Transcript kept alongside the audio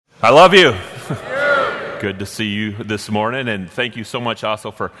I love you. Good to see you this morning, and thank you so much also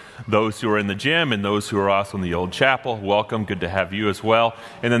for those who are in the gym and those who are also in the old chapel. Welcome. Good to have you as well.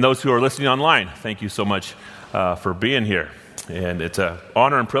 And then those who are listening online, thank you so much for being here. And it's an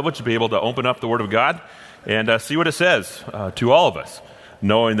honor and privilege to be able to open up the Word of God and see what it says to all of us,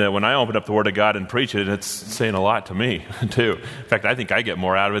 knowing that when I open up the Word of God and preach it, it's saying a lot to me, too. In fact, I think I get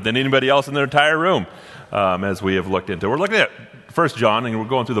more out of it than anybody else in the entire room as we have looked into. We're looking at 1 John, and we're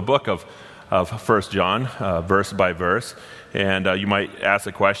going through the book of 1 John, verse by verse. And you might ask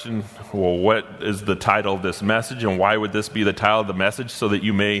the question, well, what is the title of this message, and why would this be the title of the message? So that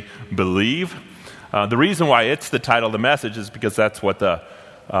you may believe. The reason why it's the title of the message is because that's what the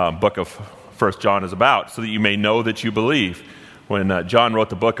book of 1 John is about, so that you may know that you believe. When John wrote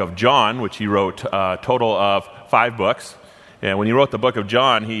the book of John, which he wrote a total of 5 books, and when he wrote the book of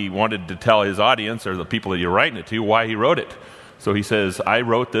John, he wanted to tell his audience, or the people that you're writing it to, why he wrote it. So he says, I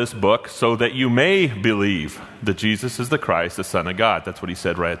wrote this book so that you may believe that Jesus is the Christ, the Son of God. That's what he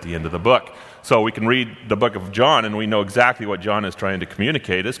said right at the end of the book. So we can read the book of John, and we know exactly what John is trying to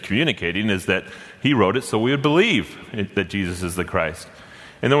communicate. Communicating is that he wrote it so we would believe that Jesus is the Christ.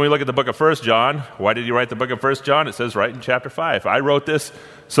 And then when we look at the book of 1 John, why did he write the book of 1 John? It says right in chapter 5, I wrote this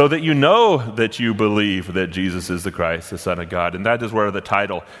so that you know that you believe that Jesus is the Christ, the Son of God. And that is where the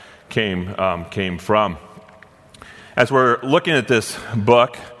title came from. As we're looking at this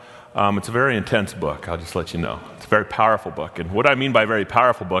book, it's a very intense book, I'll just let you know. It's a very powerful book. And what I mean by very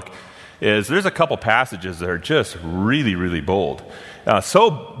powerful book is there's a couple passages that are just really, really bold. So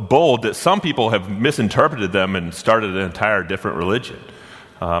bold that some people have misinterpreted them and started an entire different religion.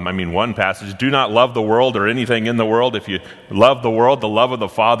 One passage, do not love the world or anything in the world. If you love the world, the love of the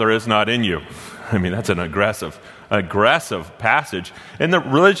Father is not in you. That's an aggressive passage. And the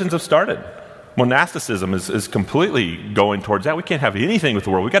religions have started. Monasticism is completely going towards that. We can't have anything with the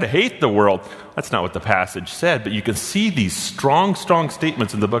world. We've got to hate the world. That's not what the passage said, but you can see these strong, strong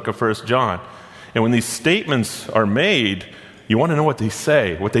statements in the book of 1 John. And when these statements are made, you want to know what they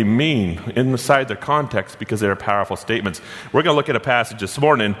say, what they mean inside their context, because they're powerful statements. We're going to look at a passage this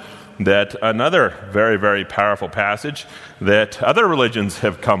morning that another very, very powerful passage that other religions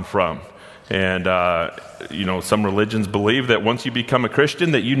have come from. And, some religions believe that once you become a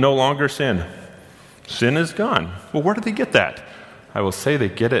Christian that you no longer sin. Sin is gone. Well, where do they get that? I will say they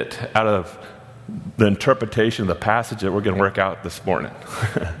get it out of the interpretation of the passage that we're going to work out this morning.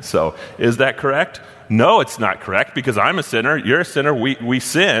 So, is that correct? No, it's not correct, because I'm a sinner, you're a sinner, we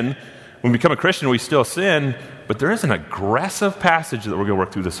sin. When we become a Christian, we still sin, but there is an aggressive passage that we're going to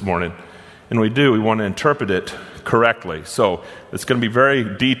work through this morning. And we want to interpret it correctly. So it's going to be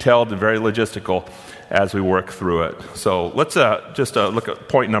very detailed and very logistical as we work through it. So let's just look at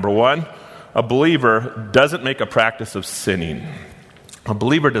point number 1. A believer doesn't make a practice of sinning. A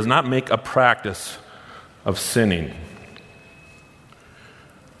believer does not make a practice of sinning.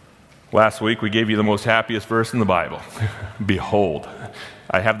 Last week we gave you the most happiest verse in the Bible. Behold.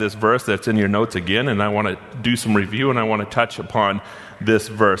 I have this verse that's in your notes again, and I want to do some review, and I want to touch upon this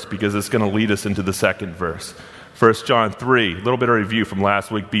verse because it's going to lead us into the second verse. 1 John 3, a little bit of review from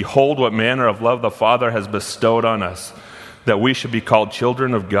last week. Behold, what manner of love the Father has bestowed on us, that we should be called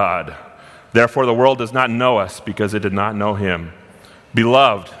children of God. Therefore the world does not know us, because it did not know him.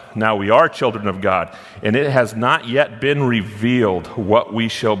 Beloved, now we are children of God, and it has not yet been revealed what we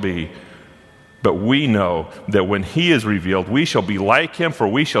shall be. But we know that when he is revealed, we shall be like him, for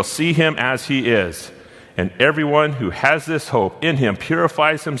we shall see him as he is. And everyone who has this hope in him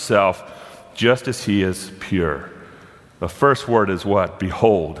purifies himself just as he is pure. The first word is what?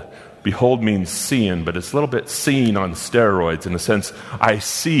 Behold. Behold means seeing, but it's a little bit seeing on steroids in the sense, I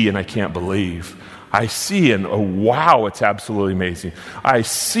see and I can't believe. I see and, oh wow, it's absolutely amazing. I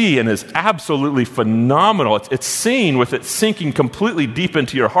see and it's absolutely phenomenal. It's seeing with it sinking completely deep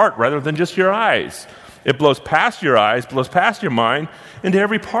into your heart rather than just your eyes. It blows past your eyes, blows past your mind, into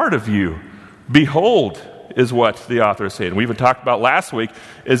every part of you. Behold is what the author is saying. We even talked about last week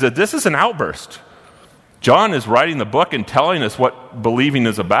is that this is an outburst. John is writing the book and telling us what believing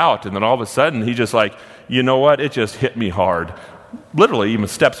is about, and then all of a sudden he's just like, you know what, it just hit me hard. Literally even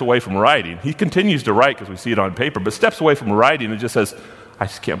steps away from writing. He continues to write because we see it on paper, but steps away from writing and just says, I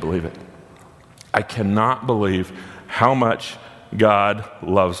just can't believe it. I cannot believe how much God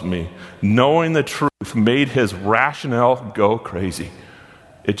loves me. Knowing the truth made his rationale go crazy.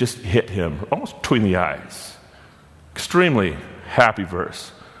 It just hit him almost between the eyes. Extremely happy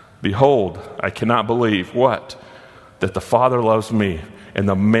verse. Behold, I cannot believe what? That the Father loves me in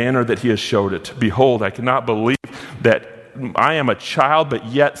the manner that he has showed it. Behold, I cannot believe that I am a child, but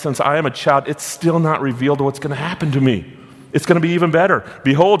yet since I am a child, it's still not revealed what's going to happen to me. it's going to be even better.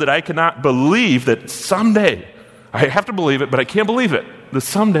 Behold, that I cannot believe that someday, I have to believe it, but I can't believe it, that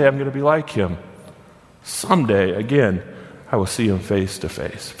someday I'm going to be like him. Someday, again, I will see him face to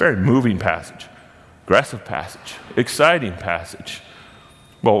face. Very moving passage, aggressive passage, exciting passage.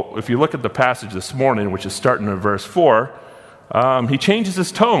 Well, if you look at the passage this morning, which is starting in verse 4, he changes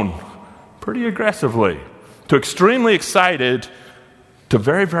his tone pretty aggressively to extremely excited to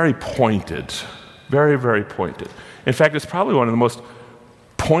very, very pointed. Very, very pointed. In fact, it's probably one of the most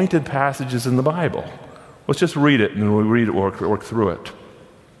pointed passages in the Bible. Let's just read it, and then we'll read it, work through it.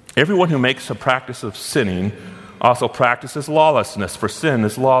 Everyone who makes a practice of sinning also practices lawlessness, for sin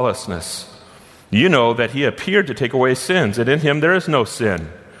is lawlessness. You know that he appeared to take away sins, and in him there is no sin.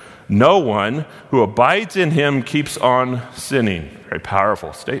 No one who abides in him keeps on sinning. Very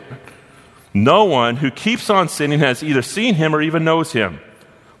powerful statement. No one who keeps on sinning has either seen him or even knows him.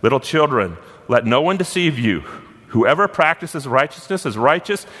 Little children, let no one deceive you. Whoever practices righteousness is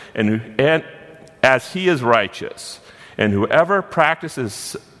righteous, and as he is righteous. And whoever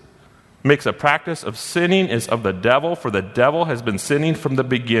makes a practice of sinning is of the devil, for the devil has been sinning from the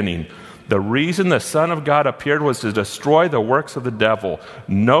beginning. The reason the Son of God appeared was to destroy the works of the devil.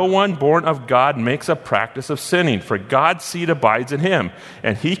 No one born of God makes a practice of sinning, for God's seed abides in him,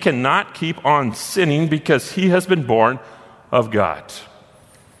 and he cannot keep on sinning because he has been born of God.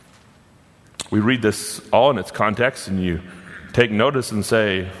 We read this all in its context, and you take notice and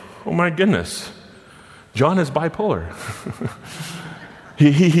say, oh my goodness, John is bipolar.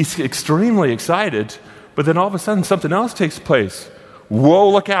 He's extremely excited, but then all of a sudden something else takes place. Whoa,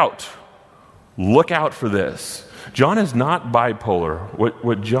 look out. Look out for this. John is not bipolar.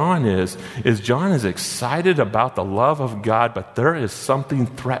 What John is John is excited about the love of God, but there is something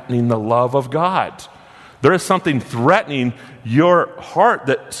threatening the love of God. There is something threatening your heart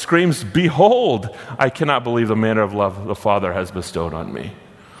that screams, behold, I cannot believe the manner of love the Father has bestowed on me.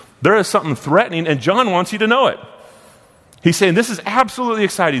 There is something threatening, and John wants you to know it. He's saying this is absolutely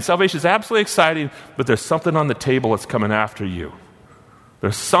exciting. Salvation is absolutely exciting, but there's something on the table that's coming after you.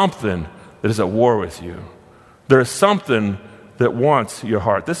 There's something that is at war with you. There is something that wants your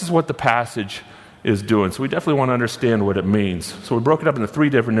heart. This is what the passage is doing. So we definitely want to understand what it means. So we broke it up into three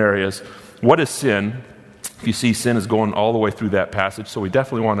different areas. What is sin? If you see, sin is going all the way through that passage, so we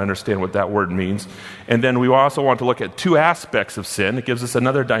definitely want to understand what that word means. And then we also want to look at two aspects of sin. It gives us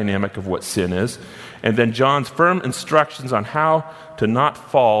another dynamic of what sin is. And then John's firm instructions on how to not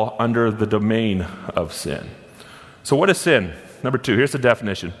fall under the domain of sin. So what is sin? Number 2, here's the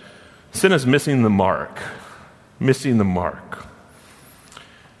definition. Sin is missing the mark. Missing the mark.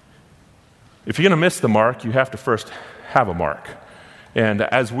 If you're going to miss the mark, you have to first have a mark. And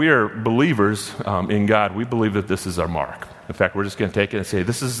as we are believers in God, we believe that this is our mark. In fact, we're just going to take it and say,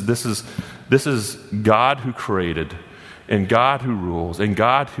 this is God who created, and God who rules, and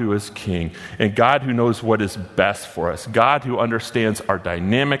God who is king, and God who knows what is best for us. God who understands our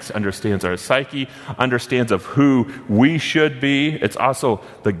dynamics, understands our psyche, understands of who we should be. It's also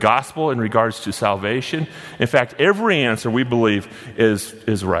the gospel in regards to salvation. In fact, every answer we believe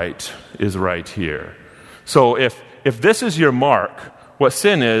is right here. So if this is your mark, what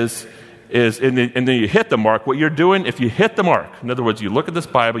sin is and then you hit the mark. What you're doing, if you hit the mark, in other words, you look at this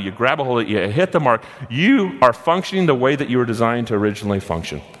Bible, you grab a hold of it, you hit the mark, you are functioning the way that you were designed to originally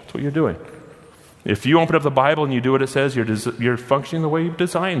function. That's what you're doing. If you open up the Bible and you do what it says, you're functioning the way you're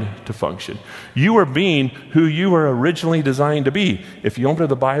designed to function. You are being who you were originally designed to be. If you open up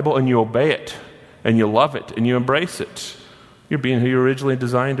the Bible and you obey it, and you love it, and you embrace it, you're being who you're originally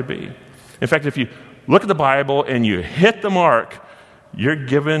designed to be. In fact, if you look at the Bible and you hit the mark, you're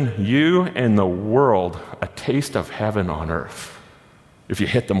giving you and the world a taste of heaven on earth. If you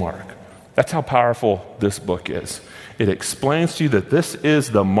hit the mark. That's how powerful this book is. It explains to you that this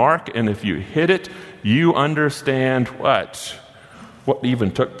is the mark, and if you hit it, you understand what even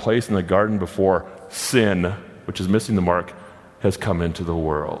took place in the garden before sin, which is missing the mark, has come into the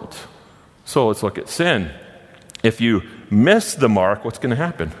world. So let's look at sin. If you miss the mark, what's going to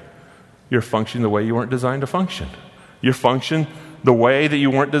happen? You're functioning the way you weren't designed to function. You're functioning the way that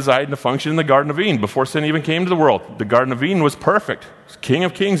you weren't designed to function in the Garden of Eden before sin even came to the world. The Garden of Eden was perfect. King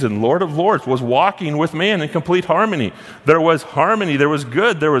of Kings and Lord of Lords was walking with man in complete harmony. There was harmony, there was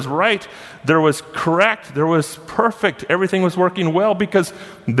good, there was right, there was correct, there was perfect. Everything was working well because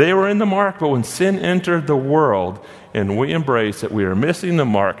they were in the mark. But when sin entered the world and we embrace it, we are missing the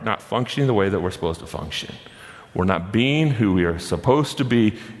mark, not functioning the way that we're supposed to function. We're not being who we are supposed to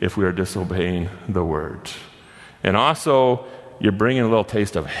be if we are disobeying the word. And also, you're bringing a little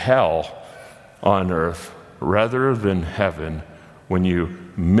taste of hell on earth rather than heaven when you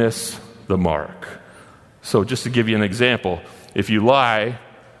miss the mark. So just to give you an example, if you lie,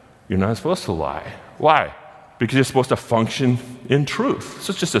 you're not supposed to lie. Why? Because you're supposed to function in truth.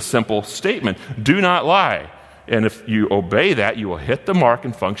 So it's just a simple statement. Do not lie. And if you obey that, you will hit the mark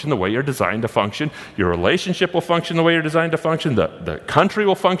and function the way you're designed to function. Your relationship will function the way you're designed to function. The country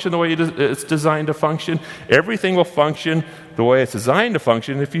will function the way it's designed to function. Everything will function the way it's designed to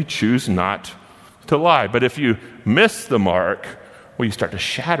function if you choose not to lie. But if you miss the mark, well, you start to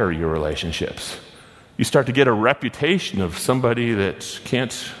shatter your relationships. You start to get a reputation of somebody that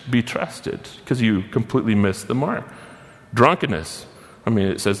can't be trusted because you completely missed the mark. Drunkenness.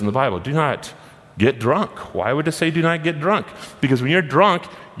 It says in the Bible, do not get drunk. Why would it say do not get drunk? Because when you're drunk,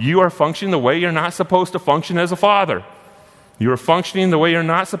 you are functioning the way you're not supposed to function as a father. You are functioning the way you're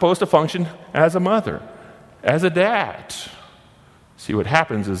not supposed to function as a mother, as a dad. See, what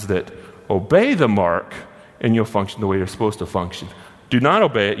happens is that obey the mark and you'll function the way you're supposed to function. Do not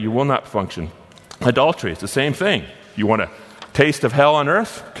obey it, you will not function. Adultery, it's the same thing. You want a taste of hell on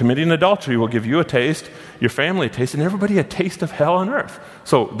earth? Committing adultery will give you a taste, your family a taste, and everybody a taste of hell on earth.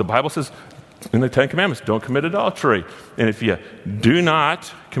 So the Bible says in the Ten Commandments, don't commit adultery. And if you do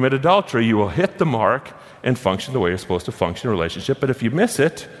not commit adultery, you will hit the mark and function the way you're supposed to function in a relationship. But if you miss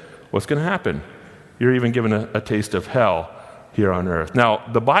it, what's going to happen? You're even given a taste of hell here on earth. Now,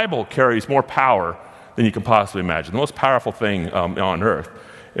 the Bible carries more power than you can possibly imagine. The most powerful thing on earth.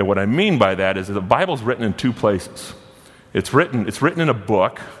 And what I mean by that is that the Bible's written in two places. It's written in a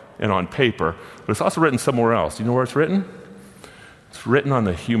book and on paper, but it's also written somewhere else. You know where it's written? It's written on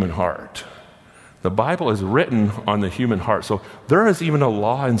the human heart. The Bible is written on the human heart. So there is even a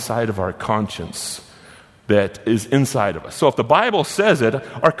law inside of our conscience that is inside of us. So if the Bible says it,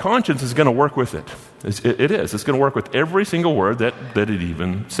 our conscience is going to work with it. It is. It's going to work with every single word that it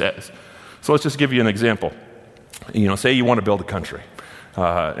even says. So let's just give you an example. Say you want to build a country. You're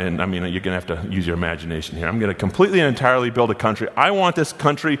going to have to use your imagination here. I'm going to completely and entirely build a country. I want this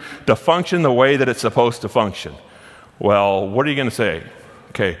country to function the way that it's supposed to function. Well, what are you going to say?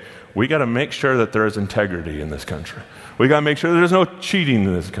 Okay, we got to make sure that there is integrity in this country. We got to make sure there's no cheating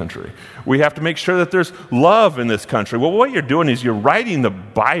in this country. We have to make sure that there's love in this country. Well, what you're doing is you're writing the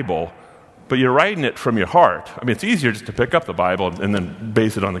Bible, but you're writing it from your heart. It's easier just to pick up the Bible and then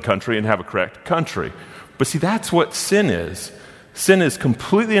base it on the country and have a correct country. But see, that's what sin is. Sin is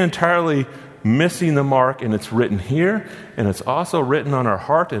completely and entirely missing the mark, and it's written here, and it's also written on our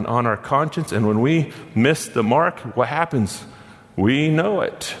heart and on our conscience. And when we miss the mark, what happens? We know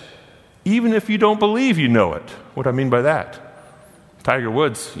it. Even if you don't believe you know it. What do I mean by that? Tiger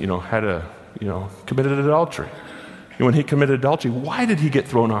Woods, committed adultery. And when he committed adultery, why did he get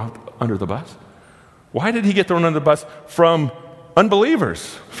thrown under the bus? Why did he get thrown under the bus from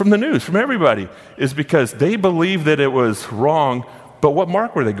unbelievers, from the news, from everybody? Is because they believed that it was wrong, but what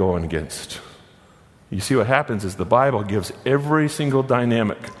mark were they going against? You see, what happens is the Bible gives every single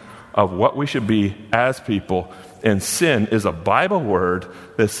dynamic of what we should be as people, and sin is a Bible word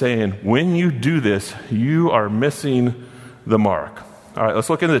that's saying, when you do this, you are missing the mark. All right, let's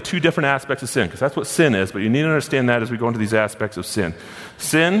look into the two different aspects of sin, because that's what sin is, but you need to understand that as we go into these aspects of sin.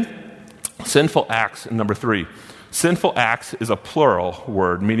 Sinful acts, and number 3. Sinful acts is a plural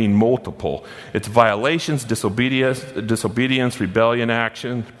word, meaning multiple. It's violations, disobedience,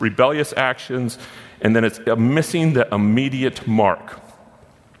 rebellious actions, and then it's missing the immediate mark.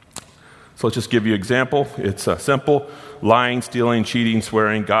 So let's just give you an example. It's simple: lying, stealing, cheating,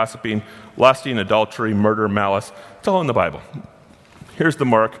 swearing, gossiping, lusting, adultery, murder, malice. It's all in the Bible. Here's the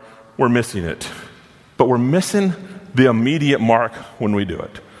mark. We're missing it. But we're missing the immediate mark when we do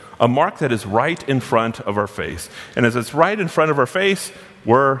it. A mark that is right in front of our face. And as it's right in front of our face,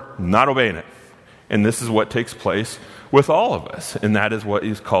 we're not obeying it. And this is what takes place with all of us. And that is what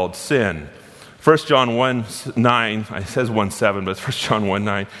is called sin. 1 John 1:9, it says 1:7, but it's 1 John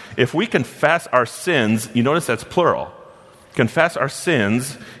 1:9. If we confess our sins, you notice that's plural. Confess our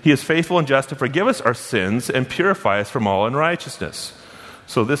sins, he is faithful and just to forgive us our sins and purify us from all unrighteousness.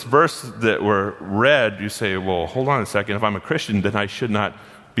 So this verse that were read, you say, well, hold on a second. If I'm a Christian, then I should not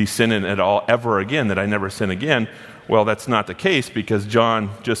be sinning at all ever again, that I never sin again. Well, that's not the case, because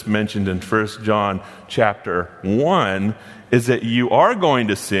John just mentioned in 1 John chapter 1 is that you are going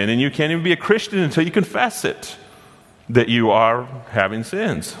to sin, and you can't even be a Christian until you confess it, that you are having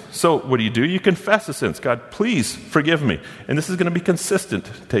sins. So what do? You confess the sins. God, please forgive me. And this is going to be consistent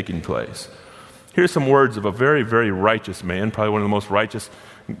taking place. Here's some words of a very, very righteous man, probably one of the most righteous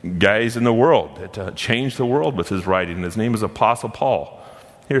guys in the world that changed the world with his writing. His name is Apostle Paul.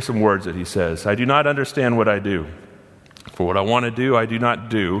 Here's some words that he says. I do not understand what I do. For what I want to do, I do not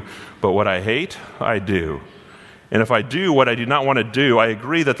do. But what I hate, I do. And if I do what I do not want to do, I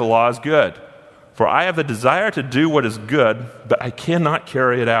agree that the law is good. For I have the desire to do what is good, but I cannot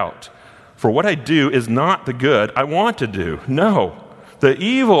carry it out. For what I do is not the good I want to do. No, the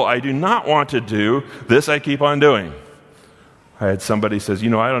evil I do not want to do, this I keep on doing. I had somebody says, I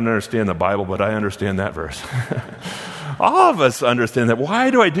don't understand the Bible, but I understand that verse. All of us understand that.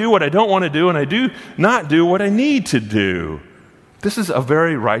 Why do I do what I don't want to do, and I do not do what I need to do? This is a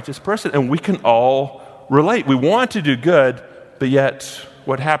very righteous person, and we can all relate. We want to do good, but yet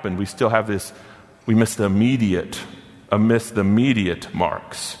what happened? We still have this, we miss the immediate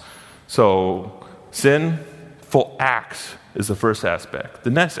marks. So sinful acts is the first aspect.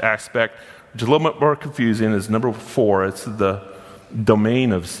 The next aspect, which is a little bit more confusing, is number 4. It's the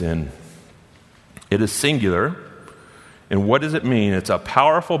domain of sin. It is singular. And what does it mean? It's a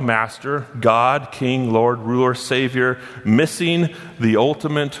powerful master, God, King, Lord, ruler, Savior, missing the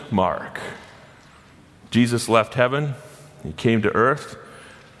ultimate mark. Jesus left heaven, he came to earth,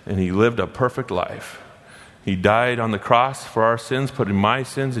 and he lived a perfect life. He died on the cross for our sins, putting my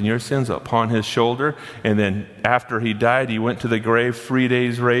sins and your sins upon his shoulder. And then after he died, he went to the grave 3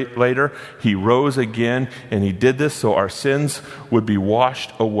 days later. He rose again, and he did this so our sins would be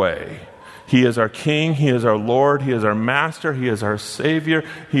washed away. He is our King, he is our Lord, he is our Master, he is our Savior,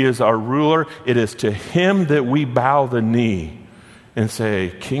 he is our ruler. It is to him that we bow the knee and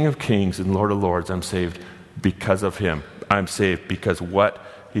say, King of kings and Lord of lords, I'm saved because of him. I'm saved because what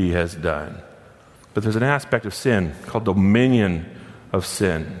he has done. But there's an aspect of sin called dominion of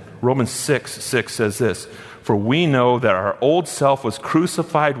sin. Romans 6:6 says this, for we know that our old self was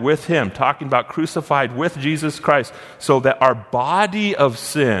crucified with him, talking about crucified with Jesus Christ, so that our body of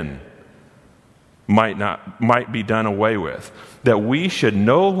sin might be done away with, that we should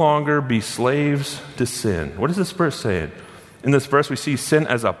no longer be slaves to sin. What is this verse saying? In this verse, we see sin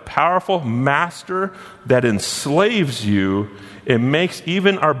as a powerful master that enslaves you. It makes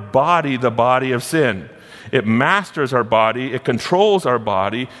even our body the body of sin. It masters our body. It controls our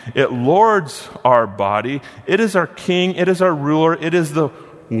body. It lords our body. It is our king. It is our ruler. It is the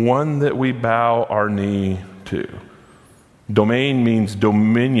one that we bow our knee to. Domain means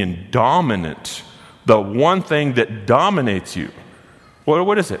dominion, dominant. The one thing that dominates you. Well,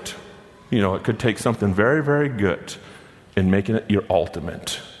 what is it? It could take something very, very good and making it your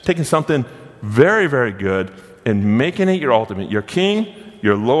ultimate. Taking something very, very good and making it your ultimate. Your king,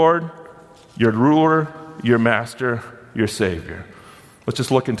 your Lord, your ruler, your master, your Savior. Let's just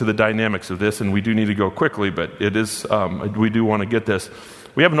look into the dynamics of this, and we do need to go quickly, but it is we do want to get this.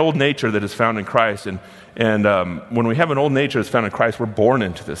 We have an old nature that is found in Christ, and when we have an old nature that's found in Christ, we're born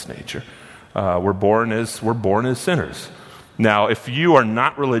into this nature. We're born as sinners. Now, if you are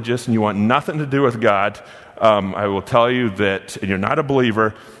not religious and you want nothing to do with God, I will tell you that, and you're not a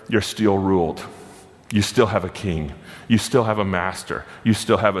believer, you're still ruled. You still have a king. You still have a master. You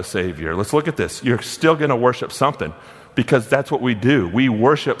still have a Savior. Let's look at this. You're still going to worship something because that's what we do. We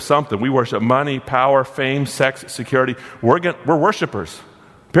worship something. We worship money, power, fame, sex, security. We're worshipers,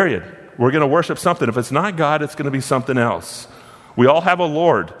 period. We're going to worship something. If it's not God, it's going to be something else. We all have a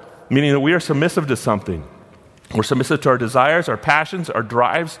Lord, meaning that we are submissive to something. We're submissive to our desires, our passions, our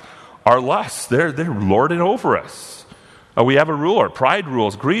drives, our lusts. They're lording over us. We have a ruler. Pride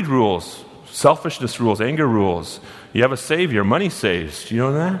rules, greed rules, selfishness rules, anger rules. You have a Savior. Money saves. Do you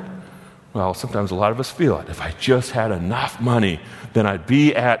know that? Well, sometimes a lot of us feel it. If I just had enough money, then I'd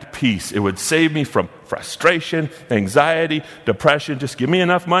be at peace. It would save me from frustration, anxiety, depression. Just give me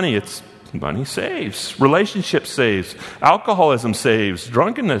enough money. Money saves. Relationship saves. Alcoholism saves.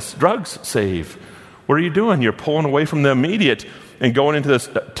 Drunkenness, drugs save. What are you doing? You're pulling away from the immediate and going into this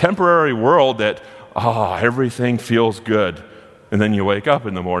temporary world that, everything feels good. And then you wake up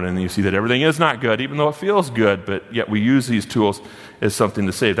in the morning and you see that everything is not good, even though it feels good, but yet we use these tools as something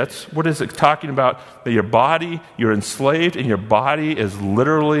to save. That's what is it talking about? That your body, you're enslaved, and your body is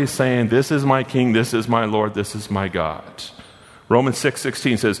literally saying, this is my king, this is my Lord, this is my God. Romans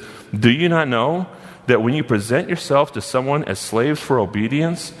 6:16 says, do you not know that when you present yourself to someone as slaves for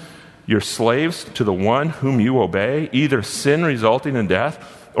obedience, you're slaves to the one whom you obey, either sin resulting in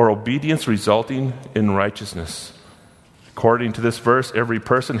death or obedience resulting in righteousness? According to this verse, every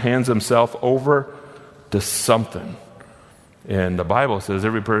person hands himself over to something. And the Bible says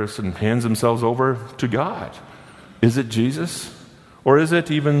every person hands themselves over to God. Is it Jesus? Or is it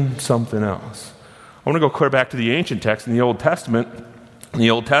even something else? I want to go clear back to the ancient text in the Old Testament. In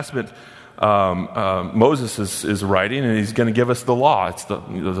the Old Testament, Moses is writing, and he's going to give us the law. It's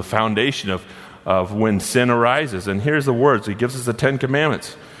the foundation of when sin arises. And here's the words. He gives us the 10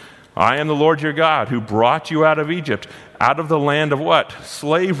 Commandments. I am the Lord your God who brought you out of Egypt, out of the land of what?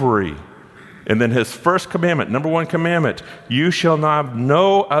 Slavery. And then his first commandment, number one commandment, you shall not have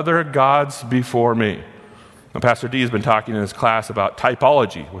no other gods before me. Now, Pastor D has been talking in his class about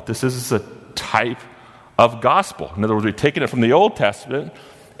typology. What this is a type of gospel. In other words, we've taken it from the Old Testament,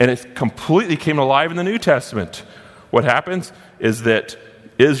 and it completely came alive in the New Testament. What happens is that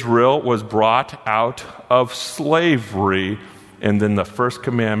Israel was brought out of slavery, and then the first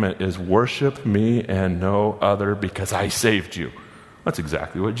commandment is worship me and no other because I saved you. That's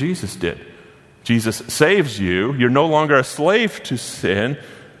exactly what Jesus did. Jesus saves you. You're no longer a slave to sin.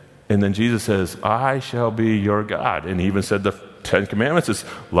 And then Jesus says, I shall be your God. And he even said the 10 commandments is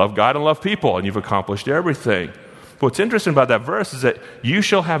love God and love people, and you've accomplished everything. But what's interesting about that verse is that you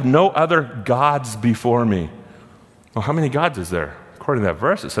shall have no other gods before me. Well, how many gods is there? According to that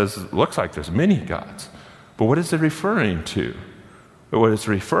verse, it says it looks like there's many gods. But what is it referring to? What it's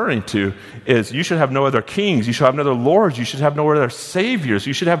referring to is you should have no other kings, you should have no other lords, you should have no other saviors,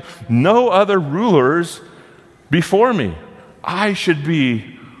 you should have no other rulers before me. I should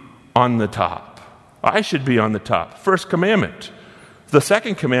be on the top. I should be on the top. First commandment. The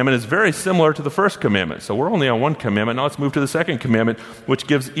second commandment is very similar to the first commandment. So we're only on one commandment. Now let's move to the second commandment, which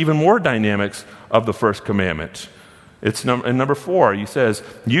gives even more dynamics of the first commandment. It's in number 4. He says,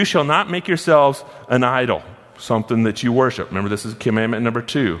 you shall not make yourselves an idol, something that you worship. Remember, this is commandment number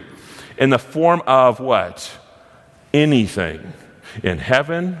 2. In the form of what? Anything. In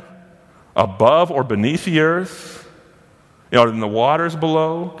heaven, above or beneath the earth, or in the waters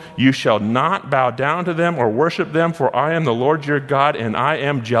below. You shall not bow down to them or worship them, for I am the Lord your God, and I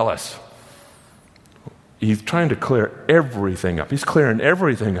am jealous. He's trying to clear everything up. He's clearing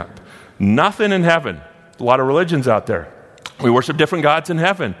everything up. Nothing in heaven. A lot of religions out there. We worship different gods in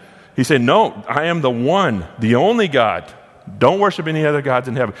heaven. He said, no, I am the one, the only God. Don't worship any other gods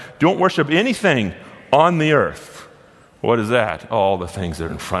in heaven. Don't worship anything on the earth. What is that? All the things that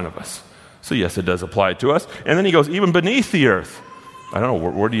are in front of us. So yes, it does apply to us. And then he goes, even beneath the earth. I don't know,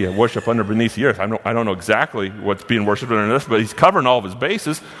 where do you worship under beneath the earth? I don't know exactly what's being worshipped under the earth, but he's covering all of his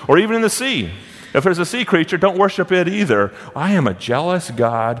bases. Or even in the sea. If there's a sea creature, don't worship it either. I am a jealous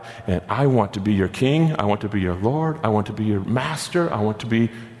God, and I want to be your king. I want to be your Lord. I want to be your master. I want to be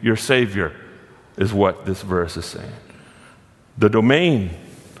your Savior, is what this verse is saying. The domain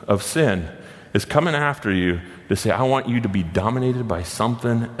of sin is coming after you to say, I want you to be dominated by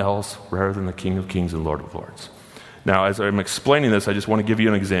something else rather than the King of Kings and Lord of Lords. Now, as I'm explaining this, I just want to give you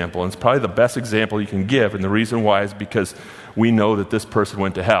an example. And it's probably the best example you can give, and the reason why is because we know that this person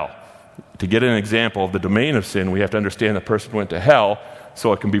went to hell. To get an example of the domain of sin, we have to understand the person went to hell,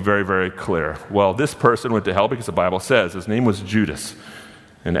 so it can be very, very clear. Well, this person went to hell because the Bible says his name was Judas.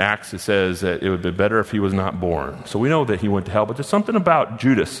 In Acts, it says that it would be better if he was not born. So we know that he went to hell, but there's something about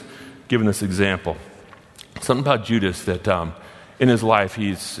Judas, given this example. Something about Judas that in his life,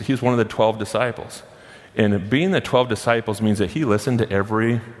 he's one of the 12 disciples. And being the 12 disciples means that he listened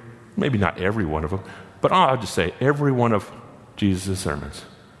to maybe not every one of them, but I'll just say every one of Jesus' sermons.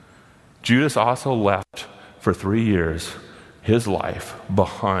 Judas also left for 3 years his life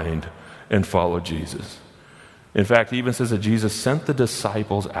behind and followed Jesus. In fact, he even says that Jesus sent the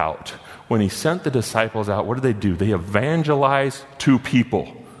disciples out. When he sent the disciples out, what did they do? They evangelized to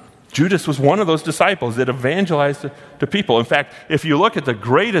people. Judas was one of those disciples that evangelized to people. In fact, if you look at the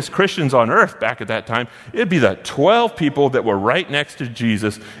greatest Christians on earth back at that time, it'd be the 12 people that were right next to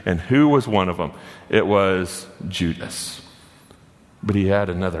Jesus, and who was one of them? It was Judas. But he had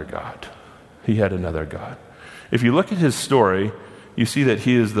another God. He had another God. If you look at his story, you see that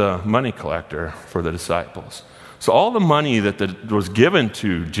he is the money collector for the disciples. So all the money that was given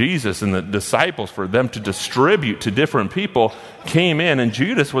to Jesus and the disciples for them to distribute to different people came in, and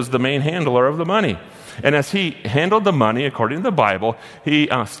Judas was the main handler of the money. And as he handled the money, according to the Bible, he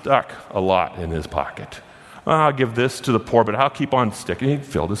stuck a lot in his pocket. I'll give this to the poor, but I'll keep on sticking. He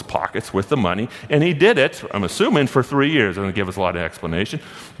filled his pockets with the money, and he did it, I'm assuming, for 3 years. I'm going to give us a lot of explanation.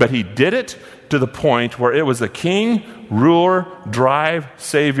 But he did it to the point where it was the king, ruler, drive,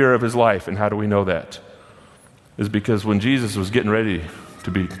 savior of his life. And how do we know that? Is because when Jesus was getting ready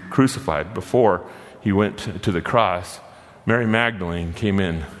to be crucified, before he went to the cross, Mary Magdalene came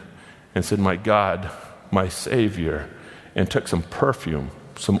in and said, my God, my Savior, and took some perfume,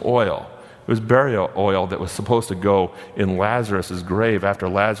 some oil. It was burial oil that was supposed to go in Lazarus' grave after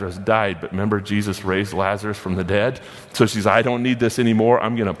Lazarus died. But remember, Jesus raised Lazarus from the dead? So she says, I don't need this anymore.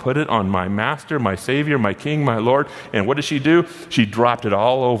 I'm going to put it on my master, my Savior, my King, my Lord. And what did she do? She dropped it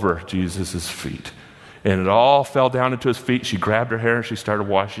all over Jesus' feet. And it all fell down into his feet. She grabbed her hair and she started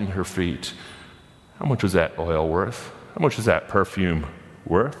washing her feet. How much was that oil worth? How much was that perfume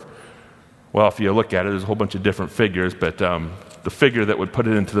worth? Well, if you look at it, there's a whole bunch of different figures, but the figure that would put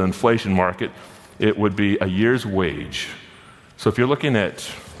it into the inflation market, it would be a year's wage. So if you're looking at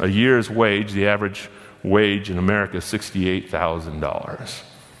a year's wage, the average wage in America is $68,000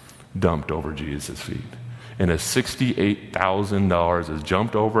 dumped over Jesus' feet. And as $68,000 is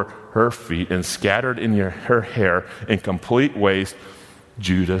jumped over her feet and scattered in her hair in complete waste,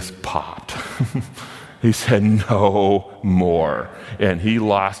 Judas popped. He said, no more. And he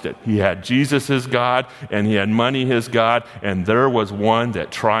lost it. He had Jesus as God, and he had money as God, and there was one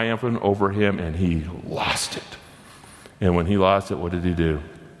that triumphed over him, and he lost it. And when he lost it, what did he do?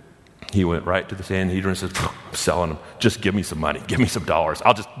 He went right to the Sanhedrin and said, I'm selling them. Just give me some money. Give me some dollars.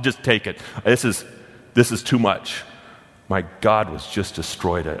 I'll just take it. This is too much. My God was just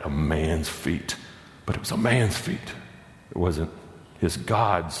destroyed at a man's feet. But it was a man's feet. It wasn't his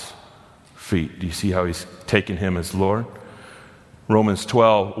God's feet. Do you see how he's taken him as Lord? Romans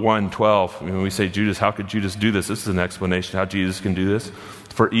 1:12. When we say Judas, how could Judas do this? This is an explanation how Jesus can do this.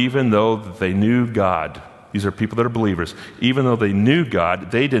 For even though they knew God, these are people that are believers, even though they knew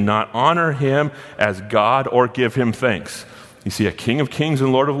God, they did not honor him as God or give him thanks. You see, a King of Kings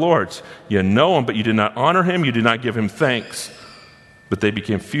and Lord of Lords. You know him, but you did not honor him, you did not give him thanks. But they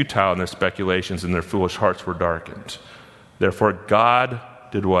became futile in their speculations, and their foolish hearts were darkened. Therefore God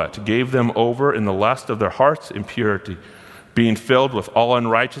did what? Gave them over in the lust of their hearts, impurity, being filled with all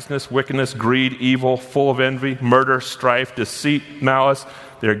unrighteousness, wickedness, greed, evil, full of envy, murder, strife, deceit, malice.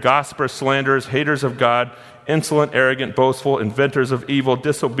 They are gossipers, slanderers, haters of God, insolent, arrogant, boastful, inventors of evil,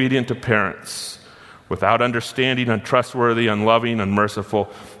 disobedient to parents, without understanding, untrustworthy, unloving, unmerciful.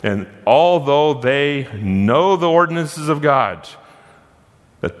 And although they know the ordinances of God,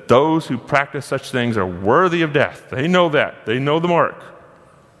 that those who practice such things are worthy of death, they know that. They know the mark.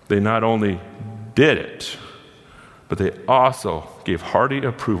 They not only did it, but they also gave hearty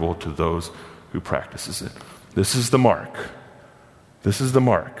approval to those who practices it. This is the mark. This is the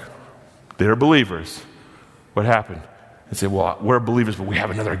mark. They're believers. What happened? They say, well, we're believers, but we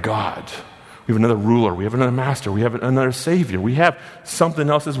have another God. We have another ruler. We have another master. We have another savior. We have something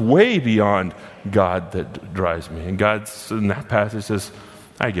else that's way beyond God that drives me. And God, in that passage, says,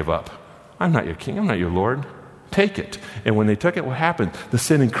 I give up. I'm not your king. I'm not your Lord. Take it. And when they took it, what happened? The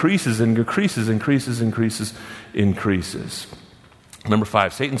sin increases and increases. Number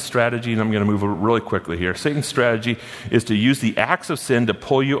 5, Satan's strategy, and I'm going to move really quickly here. Satan's strategy is to use the acts of sin to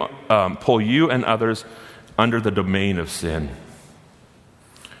pull you and others under the domain of sin.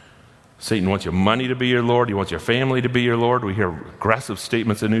 Satan wants your money to be your Lord. He wants your family to be your Lord. We hear aggressive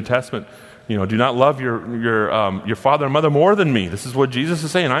statements in the New Testament. Do not love your father and mother more than me. This is what Jesus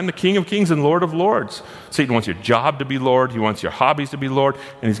is saying. I'm the King of Kings and Lord of Lords. Satan wants your job to be Lord. He wants your hobbies to be Lord.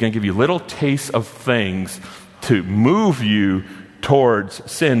 And he's going to give you little tastes of things to move you towards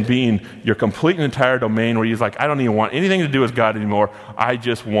sin being your complete and entire domain, where he's like, I don't even want anything to do with God anymore. I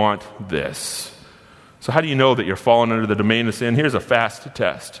just want this. So how do you know that you're falling under the domain of sin? Here's a fast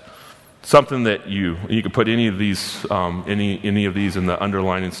test. Something that you can put any of these in the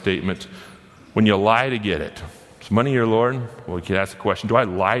underlining statement. When you lie to get it, is money your Lord? Well, you can ask the question, do I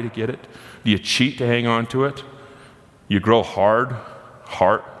lie to get it? Do you cheat to hang on to it? You grow hard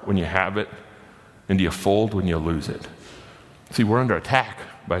heart when you have it? And do you fold when you lose it? See, we're under attack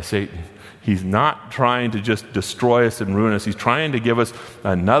by Satan. He's not trying to just destroy us and ruin us. He's trying to give us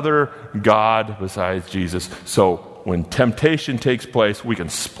another God besides Jesus. So when temptation takes place, we can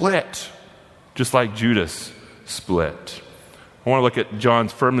split, just like Judas split. I want to look at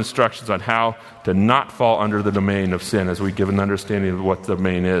John's firm instructions on how to not fall under the domain of sin as we give an understanding of what the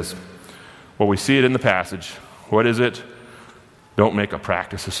domain is. Well, we see it in the passage. What is it? Don't make a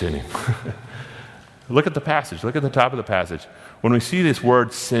practice of sinning. Look at the passage. Look at the top of the passage. When we see this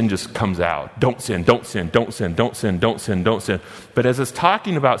word, sin just comes out. Don't sin, don't sin, don't sin, don't sin, don't sin, don't sin. But as it's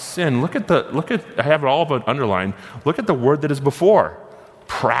talking about sin, look at I have it all but underlined. Look at the word that is before.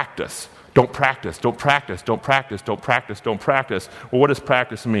 Practice. Don't practice, don't practice, don't practice, don't practice, don't practice. Well, what does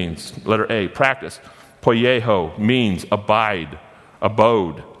practice mean? Letter A, practice. Poieho means abide,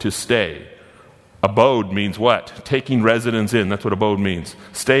 abode, to stay. Abode means what? Taking residence in. That's what abode means.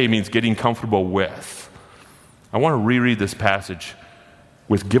 Stay means getting comfortable with. I want to reread this passage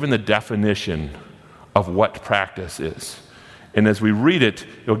with given the definition of what practice is. And as we read it,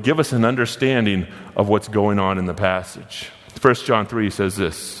 it'll give us an understanding of what's going on in the passage. 1 John 3 says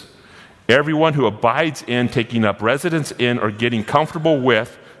this, everyone who abides in, taking up residence in, or getting comfortable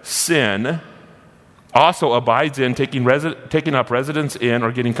with sin also abides in, taking up residence in,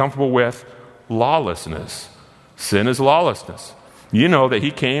 or getting comfortable with lawlessness. Sin is lawlessness. You know that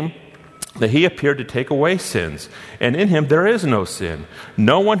that he appeared to take away sins, and in him there is no sin.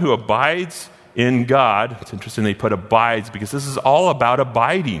 No one who abides in God. It's interesting they put abides because this is all about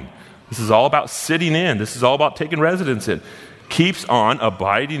abiding. This is all about sitting in. This is all about taking residence in. Keeps on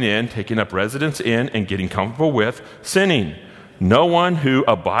abiding in, taking up residence in, and getting comfortable with sinning. No one who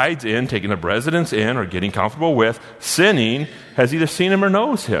abides in, taking up residence in, or getting comfortable with sinning has either seen him or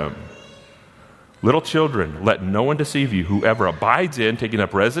knows him. Little children, let no one deceive you. Whoever abides in, taking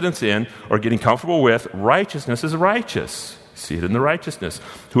up residence in, or getting comfortable with righteousness is righteous. See it in the righteousness.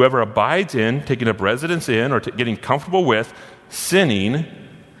 Whoever abides in, taking up residence in, or getting comfortable with sinning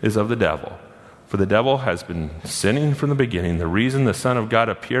is of the devil. For the devil has been sinning from the beginning. The reason the Son of God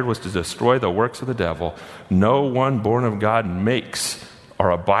appeared was to destroy the works of the devil. No one born of God makes or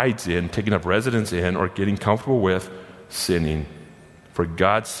abides in, taking up residence in, or getting comfortable with sinning. For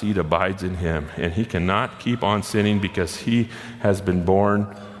God's seed abides in him, and he cannot keep on sinning because he has been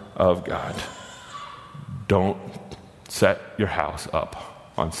born of God. Don't set your house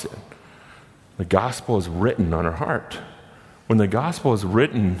up on sin. The gospel is written on our heart. When the gospel is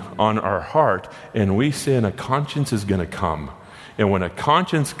written on our heart and we sin, a conscience is going to come. And when a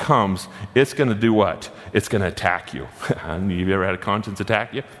conscience comes, it's going to do what? It's going to attack you. Have you ever had a conscience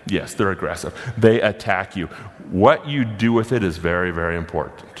attack you? Yes, they're aggressive. They attack you. What you do with it is very, very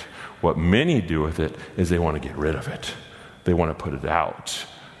important. What many do with it is they want to get rid of it. They want to put it out.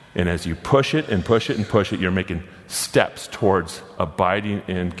 And as you push it and push it and push it, you're making steps towards abiding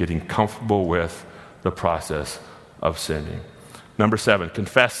in, getting comfortable with the process of sinning. Number 7,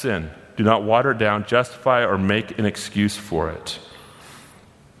 confess sin. Do not water it down, justify, or make an excuse for it.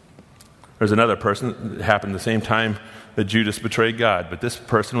 There's another person that happened the same time that Judas betrayed God, but this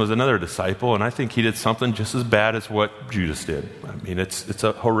person was another disciple, and I think he did something just as bad as what Judas did. I mean, it's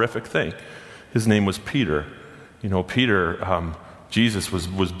a horrific thing. His name was Peter. You know, Peter, Jesus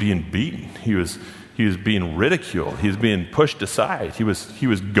was being beaten. He was being ridiculed. He was being pushed aside. He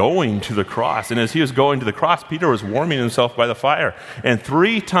was going to the cross. And as he was going to the cross, Peter was warming himself by the fire. And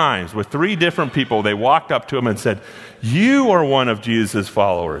 3 times, with 3 different people, they walked up to him and said, "You are one of Jesus'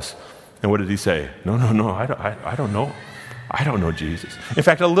 followers." And what did he say? No, I don't know. I don't know Jesus. In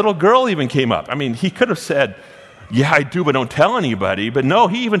fact, a little girl even came up. I mean, he could have said, "Yeah, I do, but don't tell anybody." But no,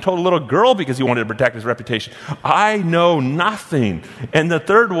 he even told a little girl because he wanted to protect his reputation, "I know nothing." And the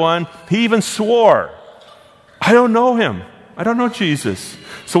third one, he even swore, "I don't know him. I don't know Jesus."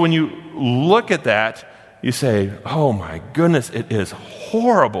 So when you look at that, you say, oh my goodness, it is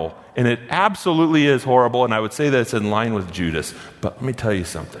horrible. And it absolutely is horrible. And I would say that it's in line with Judas. But let me tell you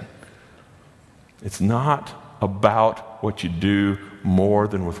something. It's not about what you do more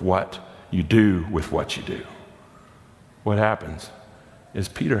than with what you do with what you do. What happens is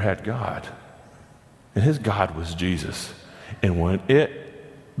Peter had God, and his God was Jesus. And when it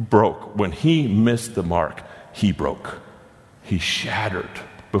broke, when he missed the mark, he broke. He shattered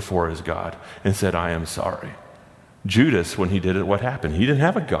before his God and said, "I am sorry." Judas, when he did it, what happened? He didn't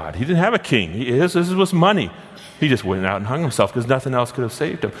have a God. He didn't have a king. His was money. He just went out and hung himself because nothing else could have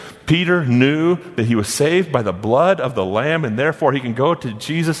saved him. Peter knew that he was saved by the blood of the Lamb, and therefore he can go to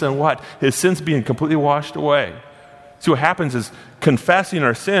Jesus and what? His sins being completely washed away. See, what happens is confessing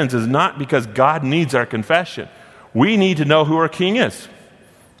our sins is not because God needs our confession. We need to know who our King is.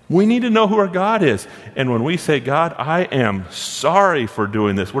 We need to know who our God is. And when we say, "God, I am sorry for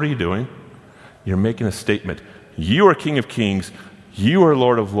doing this," what are you doing? You're making a statement. You are King of Kings. You are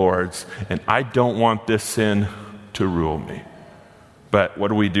Lord of Lords. And I don't want this sin to rule me. But what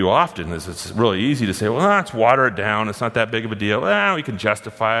do we do often is it's really easy to say, well, let's water it down. It's not that big of a deal. We can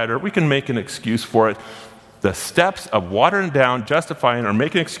justify it, or we can make an excuse for it. The steps of watering it down, justifying, or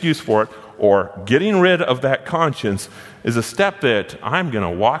making an excuse for it, or getting rid of that conscience is a step that I'm going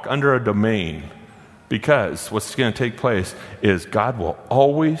to walk under a domain, because what's going to take place is God will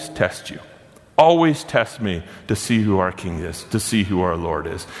always test you. Always test me to see who our King is, to see who our Lord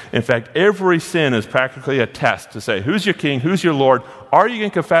is. In fact, every sin is practically a test to say, who's your King, who's your Lord? Are you going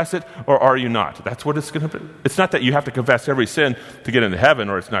to confess it, or are you not? That's what it's going to be. It's not that you have to confess every sin to get into heaven,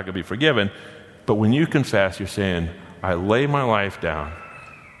 or it's not going to be forgiven. But when you confess, you're saying, I lay my life down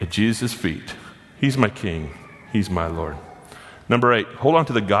at Jesus' feet. He's my King. He's my Lord. Number 8, hold on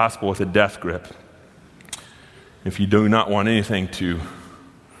to the gospel with a death grip. If you do not want anything to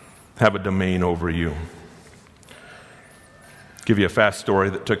have a domain over you. Give you a fast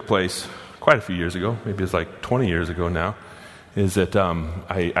story that took place quite a few years ago. Maybe it's like 20 years ago now. Is that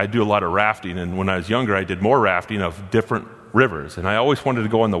I do a lot of rafting, and when I was younger, I did more rafting of different rivers, and I always wanted to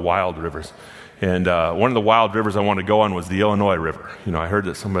go on the wild rivers. And one of the wild rivers I wanted to go on was the Illinois River. I heard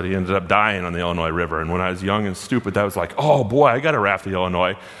that somebody ended up dying on the Illinois River. And when I was young and stupid, that was like, oh boy, I got to raft the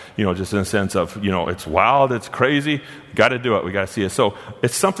Illinois. Just in a sense of, it's wild, it's crazy. Got to do it. We got to see it. So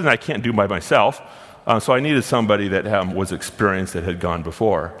it's something I can't do by myself. So I needed somebody that was experienced, that had gone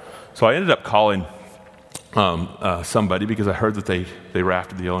before. So I ended up calling somebody because I heard that they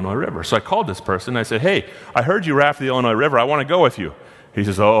rafted the Illinois River. So I called this person. And I said, hey, I heard you raft the Illinois River. I want to go with you. He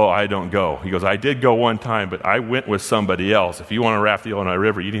says, oh, I don't go. He goes, I did go one time, but I went with somebody else. If you want to raft the Illinois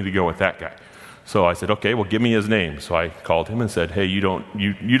River, you need to go with that guy. So I said, okay, well, give me his name. So I called him and said, hey, you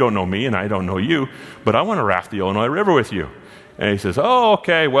don't know me and I don't know you, but I want to raft the Illinois River with you. And he says, oh,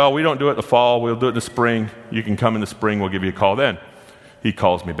 okay, well, we don't do it in the fall. We'll do it in the spring. You can come in the spring. We'll give you a call then. He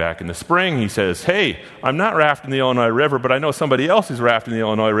calls me back in the spring. He says, hey, I'm not rafting the Illinois River, but I know somebody else is rafting the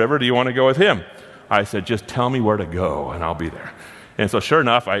Illinois River. Do you want to go with him? I said, just tell me where to go and I'll be there. And so sure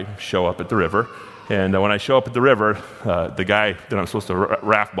enough, I show up at the river. And when I show up at the river, the guy that I'm supposed to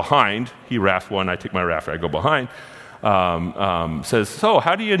raft behind, he rafts one, I take my raft, I go behind, says, so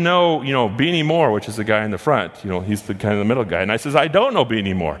how do you know Beanie Moore, which is the guy in the front? He's the kind of the middle guy. And I says, I don't know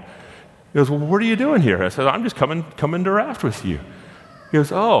Beanie Moore. He goes, well, what are you doing here? I said, I'm just coming to raft with you. He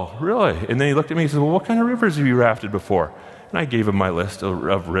goes, oh, really? And then he looked at me and says, well, what kind of rivers have you rafted before? And I gave him my list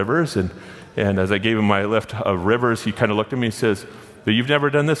of rivers. And as I gave him my list of rivers, he kind of looked at me and says, but you've never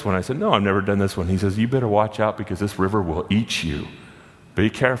done this one. I said, no, I've never done this one. He says, you better watch out because this river will eat you. Be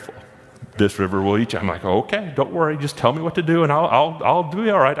careful. This river will eat you. I'm like, okay, don't worry. Just tell me what to do and I'll do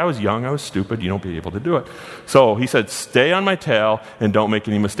all right. I was young. I was stupid. You don't be able to do it. So he said, stay on my tail and don't make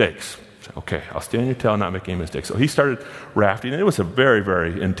any mistakes. I said, okay, I'll stay on your tail and not make any mistakes. So he started rafting, and it was a very,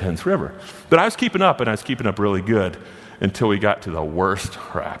 very intense river. But I was keeping up, and I was keeping up really good until we got to the worst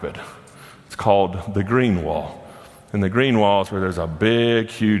rapid. It's called the Green Wall. And the Green Wall is where there's a big,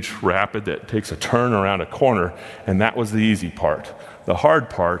 huge rapid that takes a turn around a corner, and that was the easy part. The hard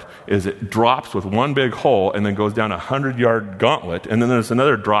part is it drops with one big hole and then goes down a 100-yard gauntlet, and then there's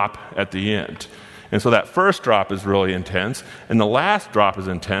another drop at the end. And so that first drop is really intense, and the last drop is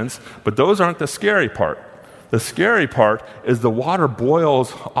intense, but those aren't the scary part. The scary part is the water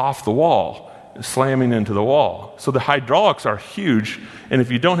boils off the wall, slamming into the wall. So the hydraulics are huge, and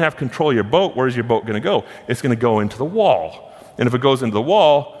if you don't have control of your boat, where's your boat going to go? It's going to go into the wall. And if it goes into the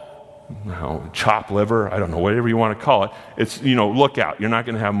wall, chop liver, I don't know, whatever you want to call it, it's, look out. You're not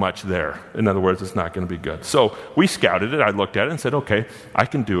going to have much there. In other words, it's not going to be good. So we scouted it. I looked at it and said, okay, I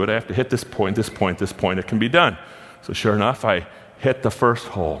can do it. I have to hit this point, this point, this point. It can be done. So sure enough, I hit the first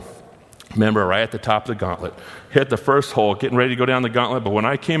hole. Remember, right at the top of the gauntlet. Hit the first hole, getting ready to go down the gauntlet. But when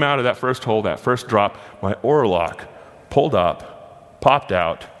I came out of that first hole, that first drop, my oar lock pulled up, popped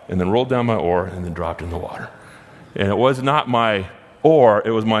out, and then rolled down my oar and then dropped in the water. And it was not my oar,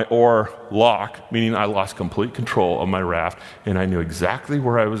 it was my oar lock, meaning I lost complete control of my raft, and I knew exactly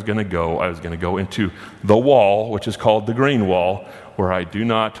where I was going to go. I was going to go into the wall, which is called the Green Wall, where I do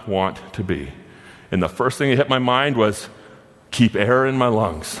not want to be. And the first thing that hit my mind was, keep air in my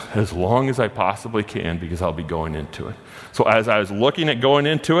lungs as long as I possibly can because I'll be going into it. So as I was looking at going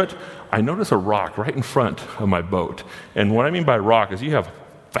into it, I noticed a rock right in front of my boat. And what I mean by rock is you have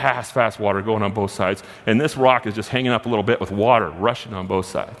fast water going on both sides, and this rock is just hanging up a little bit with water rushing on both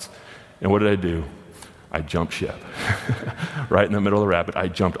sides. And what did I do? I jumped ship. Right in the middle of the rapid. I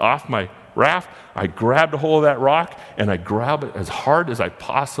jumped off my raft, I grabbed a hold of that rock, and I grabbed it as hard as I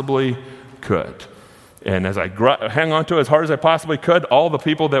possibly could. And as I hang on to it as hard as I possibly could, all the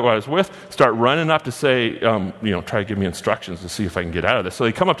people that I was with start running up to say, try to give me instructions to see if I can get out of this. So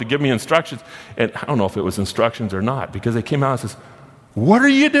they come up to give me instructions, and I don't know if it was instructions or not, because they came out and says, what are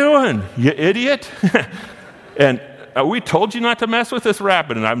you doing, you idiot? And we told you not to mess with this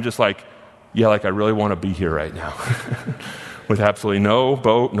rapid. And I'm just like, yeah, like I really want to be here right now. With absolutely no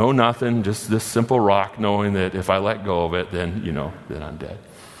boat, no nothing, just this simple rock, knowing that if I let go of it, then I'm dead.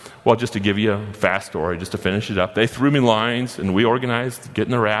 Well, just to give you a fast story, just to finish it up, they threw me lines, and we organized getting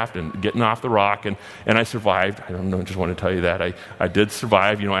the raft and getting off the rock, and I survived. I don't know, just want to tell you that. I did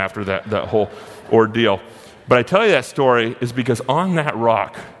survive, after that whole ordeal. But I tell you that story is because on that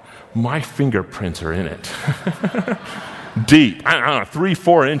rock, my fingerprints are in it. Deep. I don't know,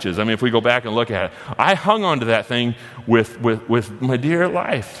 3-4 inches. I mean, if we go back and look at it. I hung onto that thing with my dear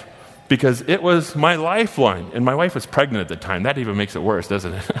life. Because it was my lifeline, and my wife was pregnant at the time. That even makes it worse,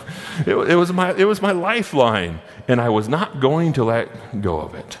 doesn't it? It was my lifeline, and I was not going to let go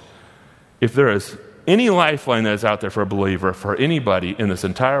of it. If there is any lifeline that is out there for a believer, for anybody in this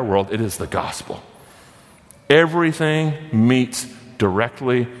entire world, it is the gospel. Everything meets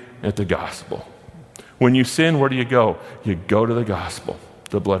directly at the gospel. When you sin, where do you go? You go to the gospel,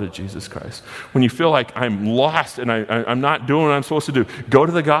 the blood of Jesus Christ. When you feel like I'm lost and I'm not doing what I'm supposed to do, go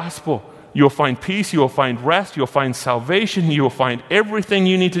to the gospel. You'll find peace, you will find rest, you'll find salvation, you will find everything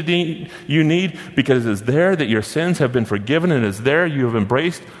you need because it is there that your sins have been forgiven, and it is there you have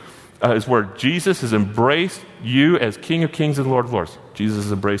embraced, is where Jesus has embraced you as King of Kings and Lord of Lords. Jesus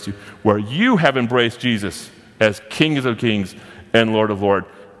has embraced you. Where you have embraced Jesus as King of Kings and Lord of Lords,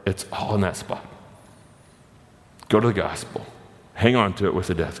 it's all in that spot. Go to the gospel. Hang on to it with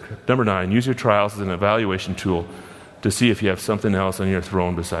a death grip. Number 9, use your trials as an evaluation tool to see if you have something else on your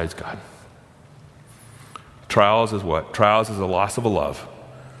throne besides God. Trials is what? Trials is a loss of a love.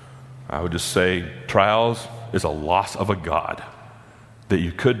 I would just say trials is a loss of a God that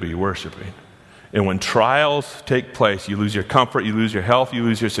you could be worshiping. And when trials take place, you lose your comfort, you lose your health, you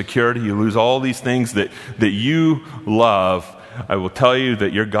lose your security, you lose all these things that you love. I will tell you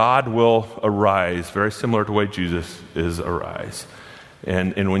that your God will arise, very similar to the way Jesus is arise.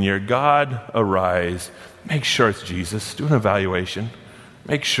 And when your God arise, make sure it's Jesus. Do an evaluation.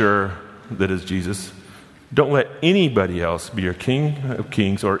 Make sure that it's Jesus. Don't let anybody else be your King of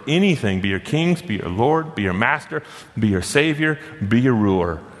Kings or anything be your kings, be your Lord, be your master, be your Savior, be your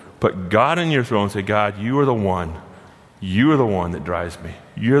ruler. Put God in your throne and say, God, you are the one. You are the one that drives me.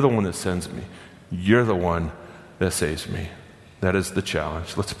 You're the one that sends me. You're the one that saves me. That is the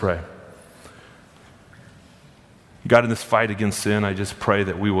challenge. Let's pray. God, in this fight against sin, I just pray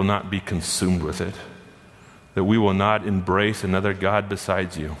that we will not be consumed with it, that we will not embrace another God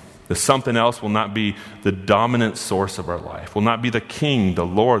besides you, that something else will not be the dominant source of our life, will not be the King, the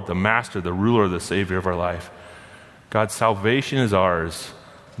Lord, the Master, the ruler, the Savior of our life. God, salvation is ours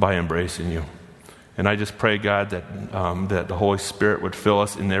by embracing you. And I just pray, God, that the Holy Spirit would fill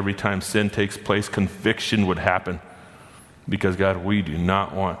us, and every time sin takes place, conviction would happen. Because, God, we do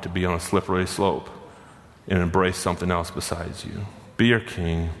not want to be on a slippery slope and embrace something else besides you. Be our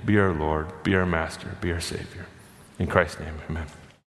King, be our Lord, be our Master, be our Savior. In Christ's name, amen.